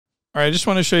All right, I just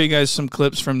want to show you guys some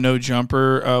clips from No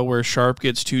Jumper where Sharp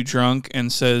gets too drunk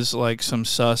and says like some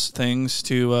sus things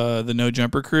to the No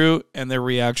Jumper crew, and their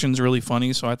reaction's really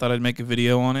funny, so I thought I'd make a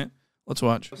video on it. Let's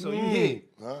watch. So you hit?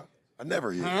 Huh? I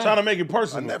never hit. Trying to make it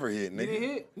personal. I never hit, nigga. You didn't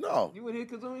hit? No. You would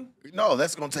hit Kazumi? No,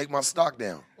 that's gonna take my stock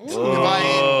down.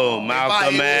 Oh,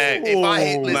 Malcolm X. If I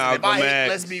hit,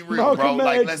 let's be real, bro.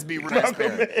 Like, let's be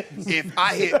transparent. If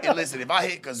I hit, and listen, if I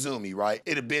hit Kazumi, right,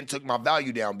 it'd have been took my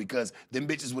value down because them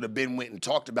bitches would have been went and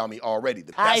talked about me already.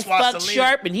 I fucked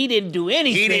Sharp and he didn't do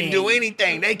anything. He didn't do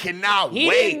anything. They cannot wait. He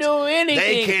didn't do anything.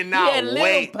 They cannot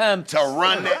wait to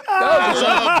run that.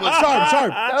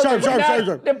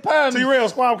 Sharp. The pumps. T-Rail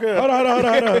squad cut. Hold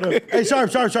on. Hey, Sharp.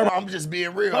 I'm just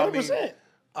being real. 100%.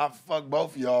 I fuck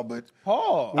both of y'all, but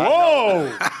Paul.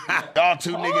 Whoa, y'all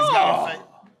two niggas got a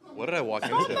What did I walk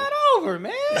Start into? that over,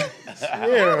 man.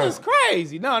 That was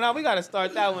crazy. No, we got to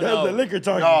start that one That's over. the liquor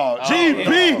talking. No,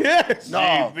 GPS.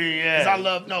 No,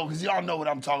 because y'all know what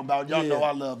I'm talking about. Y'all know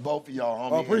I love both of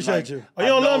y'all, homie. I appreciate you. Oh, you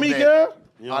don't love me, girl?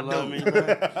 I do.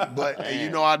 But you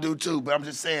know I do too. But I'm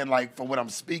just saying, like, for what I'm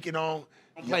speaking on.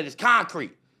 I play this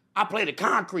concrete. I play the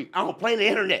concrete. I don't play the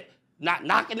internet. Not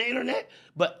knocking the internet,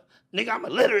 but nigga, I'm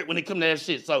illiterate when it comes to that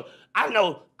shit. So I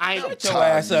know I ain't Shut your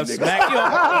ass up, Smack.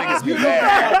 Niggas be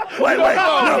mad. Wait.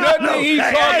 No, he's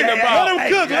talking about.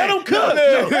 Let him cook.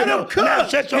 Let him cook.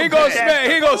 He goes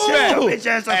smack. He goes smack. Like, it's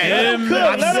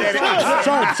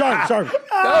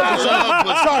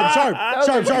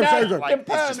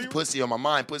just pussy on my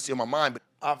mind. But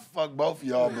I fuck both of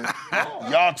y'all, but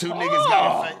y'all two niggas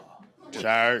got a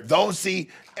Sharp. Don't see.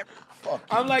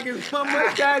 I'm like, it's my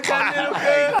mustache got little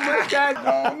mustache.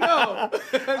 No.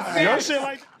 Your shit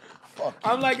like.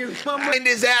 I'm like, it's my mustache. In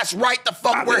his ass right the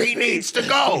fuck where he needs to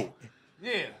go.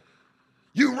 Yeah.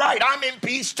 You right, I'm in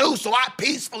peace too, so I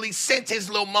peacefully sent his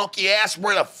little monkey ass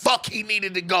where the fuck he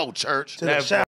needed to go, church.